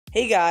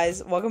Hey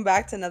guys, welcome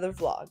back to another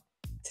vlog.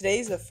 Today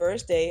is the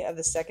first day of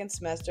the second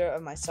semester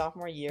of my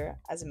sophomore year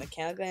as a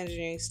mechanical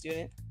engineering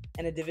student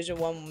and a Division I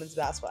women's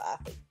basketball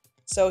athlete.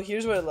 So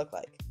here's what it looked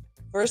like.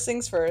 First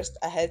things first,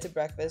 I headed to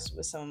breakfast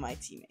with some of my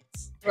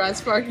teammates. We're at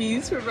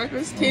Sparky's for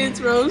breakfast.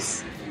 Kids,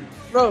 Rose.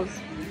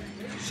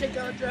 Shake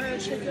out,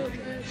 dress, shake out,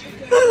 dress,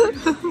 shake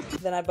out.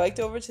 Then I biked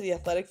over to the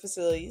athletic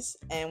facilities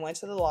and went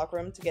to the locker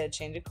room to get a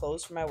change of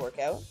clothes for my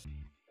workout.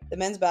 The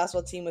men's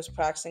basketball team was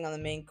practicing on the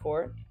main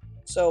court.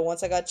 So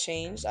once I got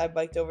changed, I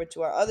biked over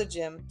to our other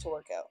gym to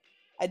work out.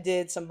 I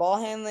did some ball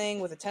handling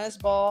with a tennis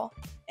ball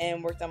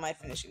and worked on my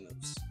finishing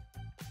moves.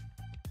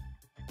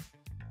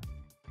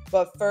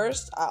 But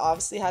first, I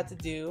obviously had to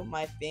do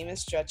my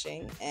famous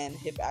stretching and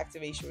hip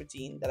activation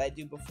routine that I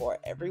do before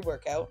every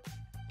workout.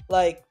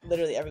 Like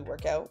literally every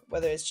workout,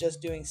 whether it's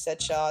just doing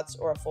set shots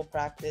or a full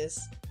practice,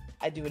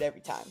 I do it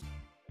every time.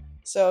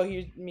 So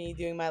here's me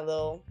doing my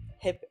little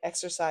hip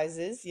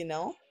exercises,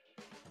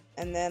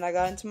 and then I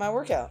got into my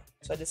workout.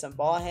 So I did some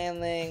ball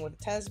handling with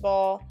a tennis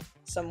ball,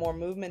 some more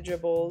movement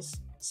dribbles,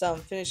 some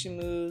finishing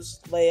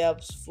moves,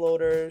 layups,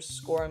 floaters,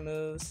 scoring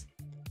moves.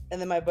 And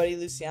then my buddy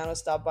Luciano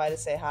stopped by to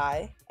say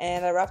hi,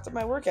 and I wrapped up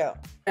my workout.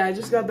 I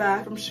just got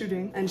back from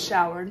shooting and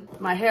showered.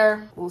 My hair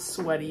a little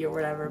sweaty or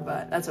whatever,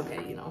 but that's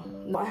okay,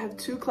 I have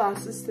two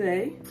classes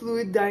today,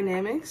 fluid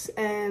dynamics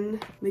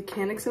and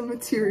mechanics of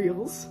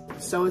materials.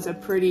 So it's a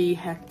pretty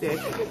hectic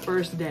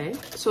first day.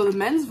 So the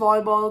men's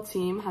volleyball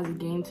team has a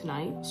game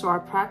tonight. So our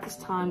practice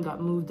time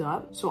got moved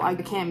up. So I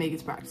can't make it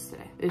to practice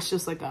today. It's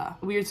just like a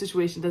weird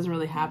situation. It doesn't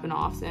really happen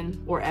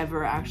often or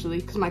ever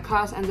actually. Because my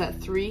class ends at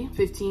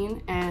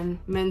 3:15 and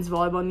men's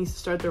volleyball needs to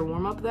start their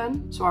warm up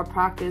then. So our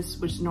practice,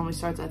 which normally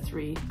starts at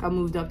 3, got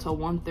moved up till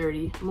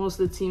 1:30. Most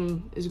of the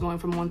team is going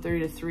from 1:30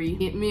 to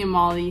 3. Me and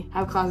Molly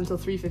have class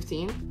until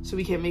 3:15, so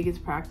we can't make it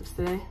to practice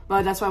today.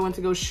 But that's why I went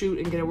to go shoot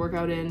and get a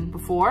workout in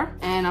before,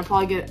 and I'll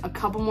probably get a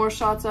couple more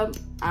shots up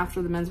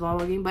after the men's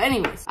volleyball game. But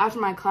anyways, after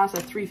my class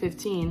at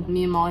 3:15,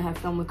 me and Molly have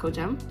filmed with Coach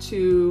M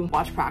to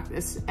watch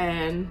practice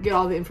and get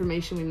all the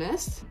information we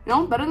missed.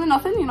 Better than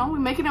nothing, we're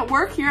making it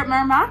work here at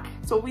Merrimack.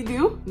 That's what we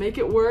do, make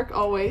it work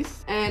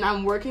always. And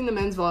I'm working the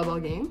men's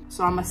volleyball game,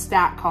 so I'm a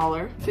stat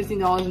caller,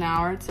 $15 an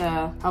hour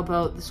to help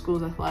out the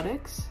school's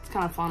athletics. It's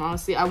kind of fun,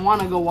 honestly. I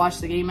want to go watch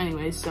the game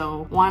anyway,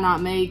 so why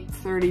not make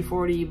 30,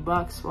 40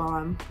 bucks while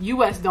I'm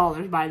US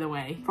dollars, by the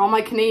way. For all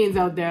my Canadians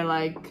out there,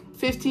 like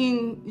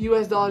 $15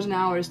 US an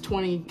hour is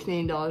 20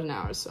 Canadian dollars an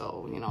hour,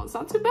 so it's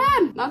not too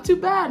bad, not too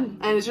bad.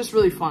 And it's just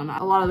really fun.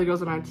 A lot of the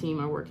girls on our team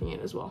are working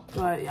it as well.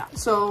 But yeah,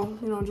 so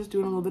just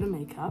doing a little bit of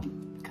makeup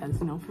because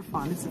for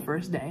fun. It's the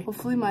first day.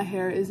 Hopefully my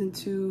hair isn't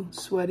too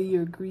sweaty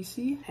or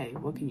greasy. Hey,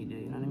 what can you do?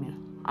 You know what I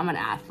mean? I'm an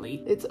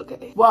athlete. It's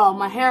okay. Well,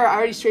 my hair, I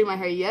already straightened my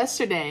hair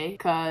yesterday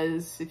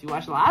because if you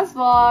watch the last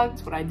vlog,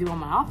 it's what I do on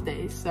my off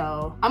days.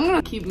 So I'm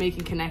gonna keep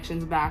making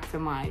connections back to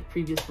my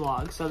previous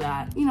vlog so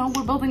that,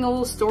 we're building a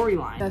little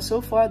storyline. Yeah,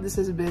 so far, this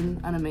has been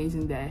an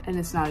amazing day and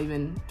it's not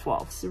even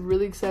 12. So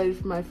really excited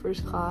for my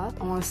first class.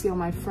 I wanna see all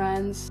my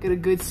friends, get a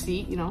good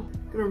seat,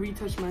 Gonna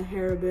retouch my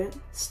hair a bit.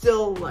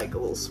 Still like a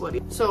little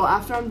sweaty. So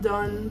after I'm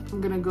done,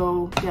 I'm gonna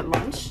go get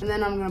lunch and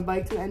then I'm gonna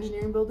bike to the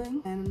engineering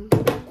building and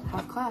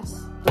have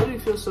class. It really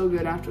feels so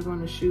good after going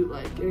to shoot,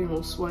 like getting a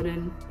little sweat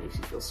in makes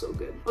you feel so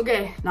good.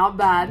 Okay, not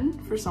bad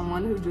for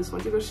someone who just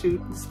went to go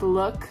shoot. It's the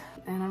look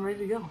and I'm ready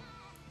to go.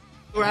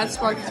 We're at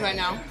Sparky's right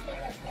now.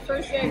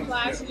 First day of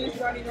class, just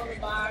running on the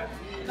bar.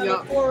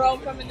 Another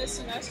 4-0 coming this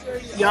semester.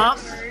 Yup.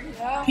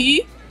 Yeah.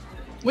 P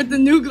with the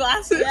new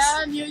glasses.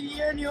 Yeah, new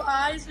year, new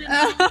eyes.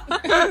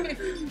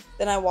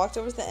 Then I walked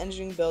over to the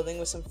engineering building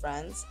with some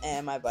friends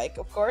and my bike,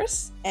 of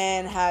course,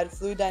 and had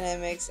fluid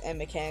dynamics and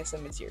mechanics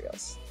of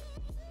materials.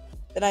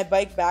 Then I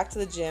biked back to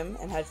the gym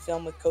and had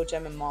film with Coach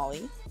M and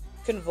Molly.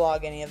 Couldn't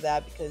vlog any of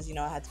that because,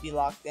 I had to be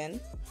locked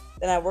in.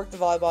 Then I worked the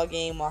volleyball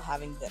game while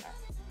having dinner.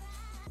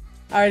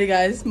 Alrighty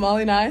guys,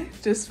 Molly and I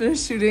just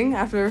finished shooting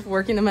after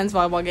working the men's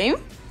volleyball game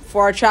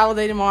for our travel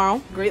day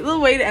tomorrow. Great little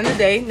way to end the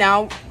day.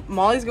 Now,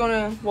 Molly's going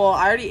to, well,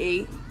 I already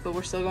ate, but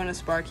we're still going to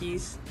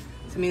Sparky's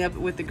to meet up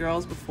with the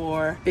girls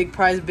before Big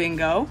Prize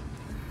Bingo.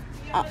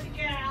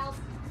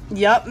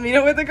 Yep, meet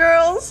up with the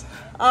girls.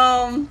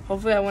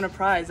 Hopefully I win a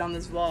prize on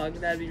this vlog.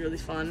 That'd be really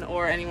fun,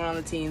 or anyone on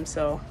the team,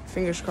 so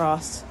fingers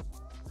crossed.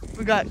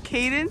 We got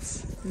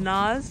Cadence,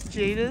 Nas,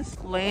 Jadis,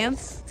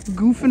 Lance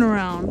goofing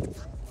around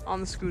on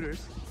the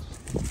scooters.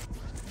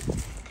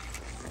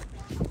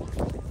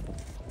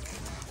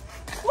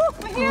 Woo,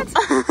 my hands!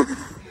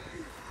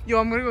 Yo,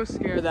 I'm gonna go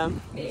scare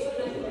them.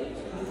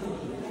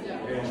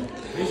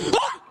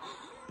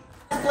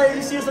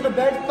 Ladies, here's on the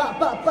bench. Ba,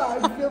 ba, ba.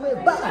 You feel me?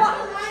 Ba.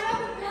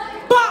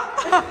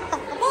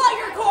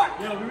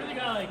 Yeah, we really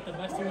got like the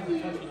best team in the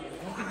country.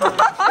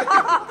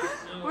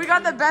 We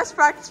got the best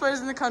practice players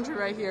in the country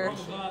right here.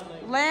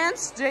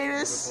 Lance,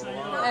 Jadis,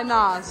 and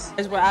Nas.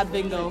 We're at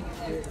bingo.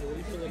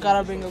 Got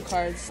our bingo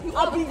cards. You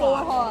are the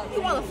fun.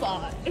 You are the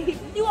fun.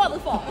 You are the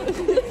fun.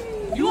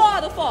 You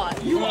are the fun.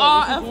 You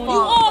are a You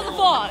are the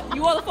fun.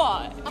 You are the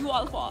fun. You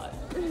are the fun.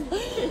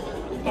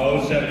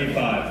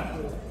 075.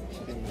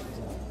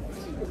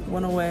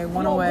 One away,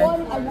 one away. I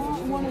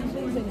want one of the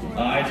things in there.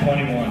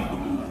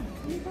 I-21.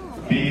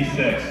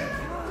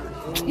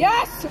 B6.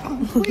 Yes!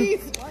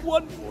 Please!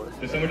 One more.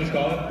 Did someone just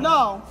call it?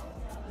 No.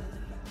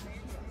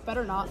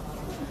 Better not.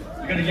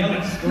 You gotta yell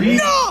and scream.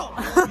 No!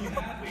 Be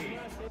happy.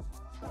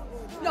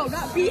 No,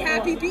 not be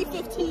happy, be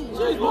 15.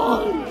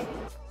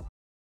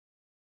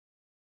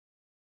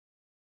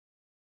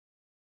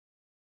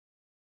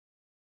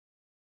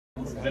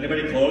 Is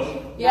anybody close?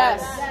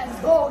 Yes.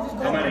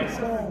 How many?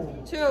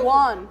 2.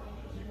 1.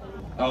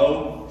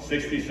 O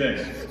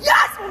 66.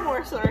 Yes! One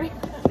more, sorry.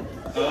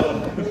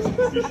 O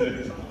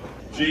 66.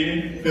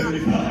 G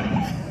 55.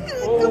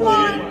 Come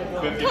on.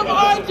 G 55. Come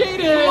on,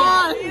 Jaden. Come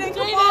on. Jaden,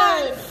 come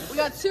on. We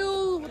got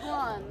 2 with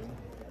 1.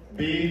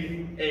 B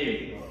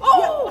 8.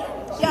 Oh!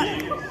 C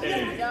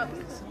 8. Yep.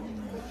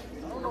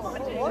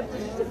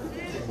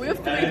 We have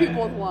 3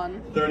 people with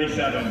 1.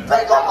 37.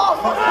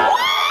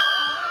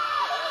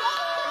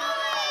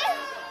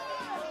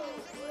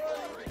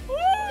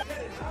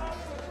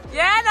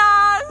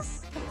 Yanos!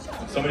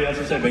 Somebody else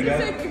just said bingo?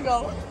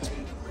 Bingo.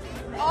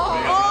 Oh,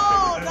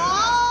 no!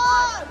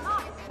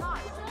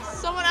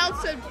 Someone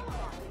else said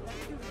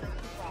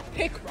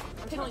pick rock.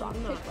 Pick rock.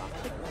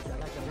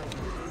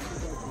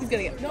 He's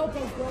gonna get no,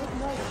 bro.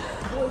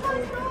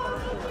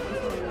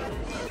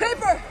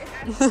 Paper.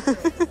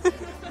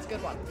 That's a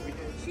good one.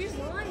 She's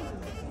lying.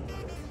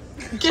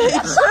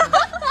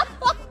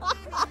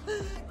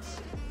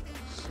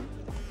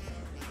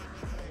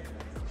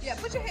 Yeah,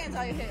 put your hands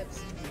on your hips.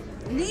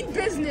 Need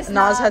business.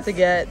 Nas had to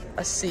get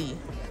a C.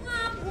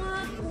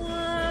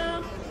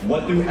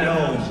 What do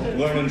elves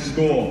learn in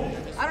school?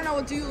 I don't know,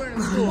 what do you learn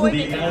in school?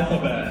 The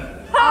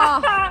alphabet.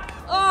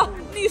 Oh,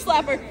 knee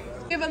slapper.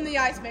 Give him the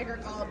ice maker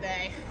all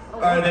day.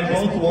 Alright, they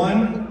both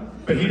won,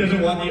 but he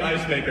doesn't want the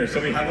ice maker, so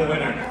we have a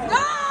winner. Nas!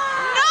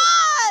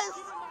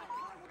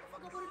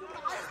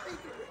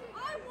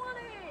 I want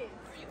it.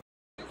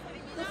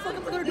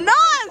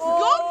 Nas,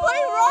 go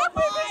play rock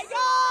with Oh my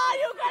God,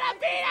 you gotta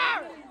beat her!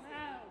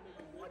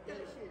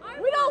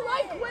 We don't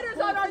like quitters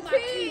on our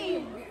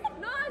team.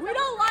 We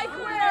don't like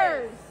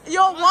quitters.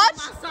 Yo, watch.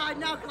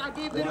 One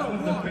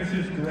of the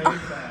fish's great bags.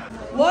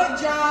 What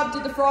job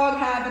did the frog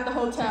have at the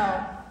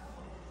hotel?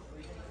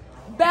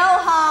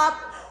 Bellhop.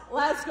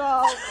 Let's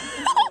go.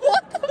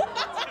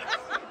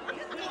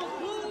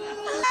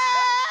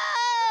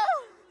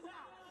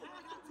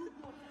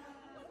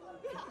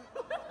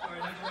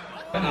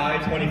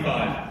 I-25.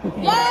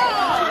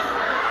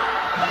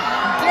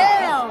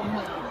 Damn!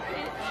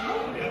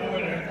 We have a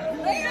winner.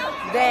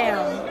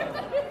 Damn.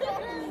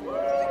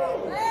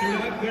 Do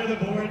not clear the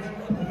boards,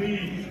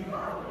 please.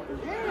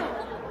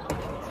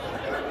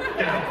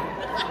 Down.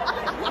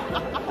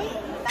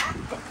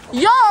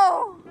 Yo!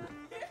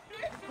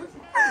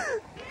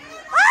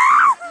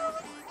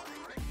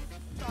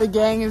 The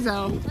gang is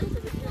out.